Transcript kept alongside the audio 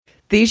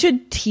They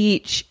should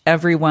teach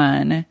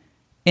everyone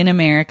in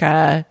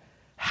America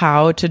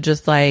how to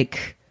just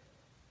like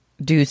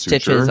do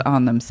stitches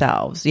on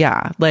themselves.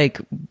 Yeah. Like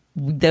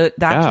that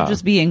should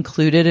just be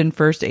included in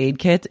first aid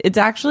kits. It's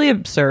actually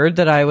absurd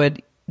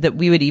that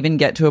we would even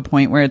get to a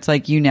point where it's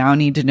like, you now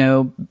need to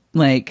know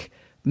like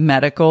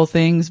medical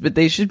things, but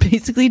they should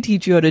basically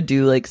teach you how to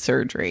do like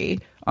surgery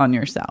on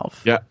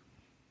yourself. Yeah.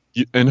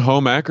 In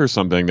home ec or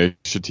something, they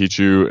should teach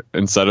you,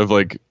 instead of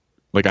like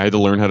I had to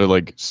learn how to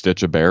like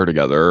stitch a bear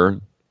together.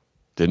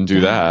 Didn't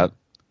do that.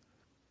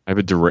 I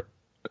have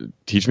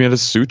teach me how to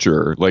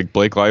suture like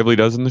Blake Lively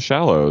does in The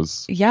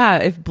Shallows. Yeah,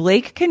 if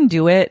Blake can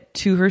do it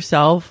to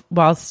herself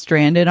while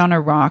stranded on a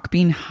rock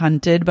being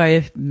hunted by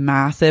a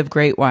massive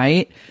great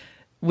white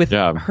with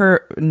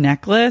her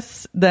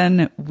necklace,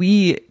 then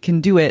we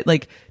can do it.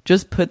 Like,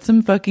 just put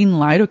some fucking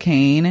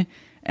lidocaine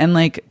and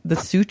like the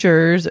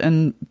sutures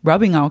and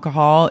rubbing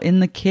alcohol in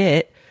the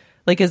kit.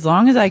 Like, as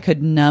long as I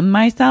could numb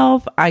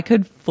myself, I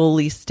could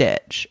fully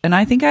stitch. And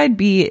I think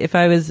if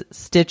I was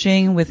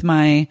stitching with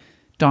my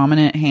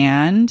dominant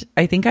hand,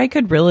 I think I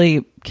could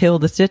really kill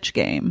the stitch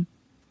game.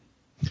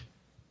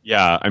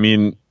 Yeah, I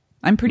mean,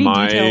 I'm pretty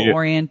detail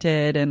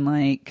oriented and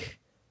like.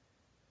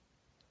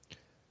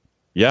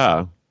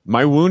 Yeah,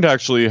 my wound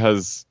actually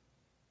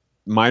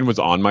mine was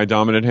on my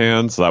dominant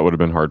hand, so that would have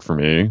been hard for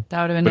me.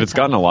 That would have been, but it's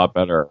gotten a lot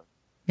better.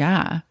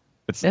 Yeah,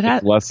 it's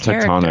less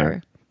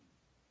tectonic.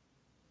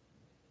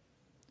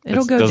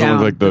 It'll go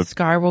down. Like the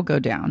scar will go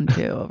down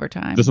too over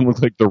time. Doesn't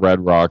look like the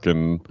Red Rock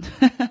and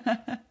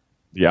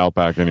the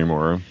Outback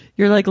anymore.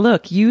 You're like,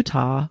 look,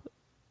 Utah.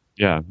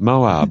 Yeah,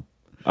 Moab.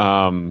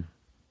 But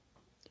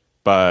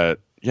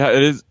yeah,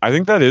 it is. I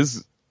think that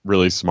is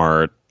really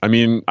smart. I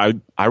mean, I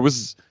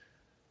was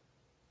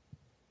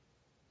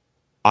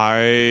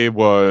a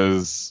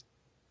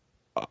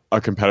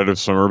competitive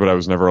swimmer, but I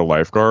was never a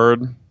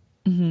lifeguard.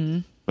 Mm-hmm.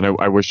 And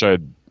I wish I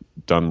had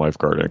done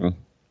lifeguarding,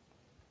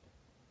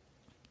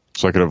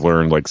 so I could have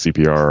learned like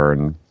CPR.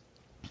 And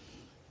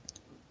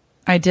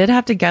I did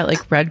have to get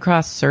like Red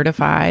Cross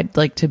certified,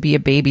 like to be a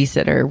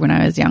babysitter when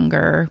I was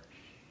younger,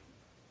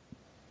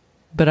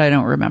 but I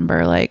don't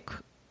remember like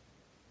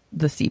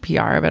the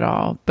CPR of it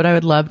all. But I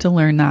would love to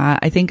learn that.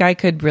 I think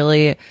I'd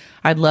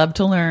love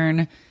to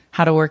learn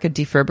how to work a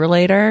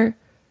defibrillator.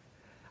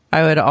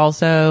 I'd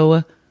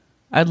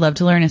love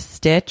to learn a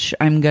stitch.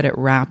 I'm good at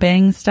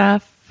wrapping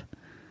stuff.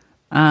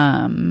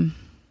 I've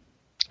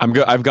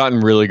gotten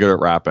really good at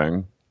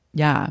wrapping.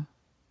 Yeah.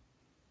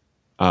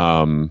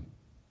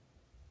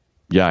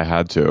 Yeah, I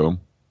had to,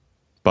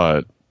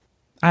 but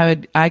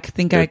I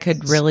think I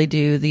could really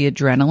do the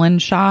adrenaline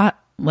shot,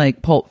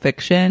 like Pulp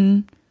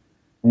Fiction.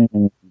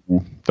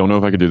 Don't know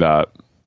if I could do that.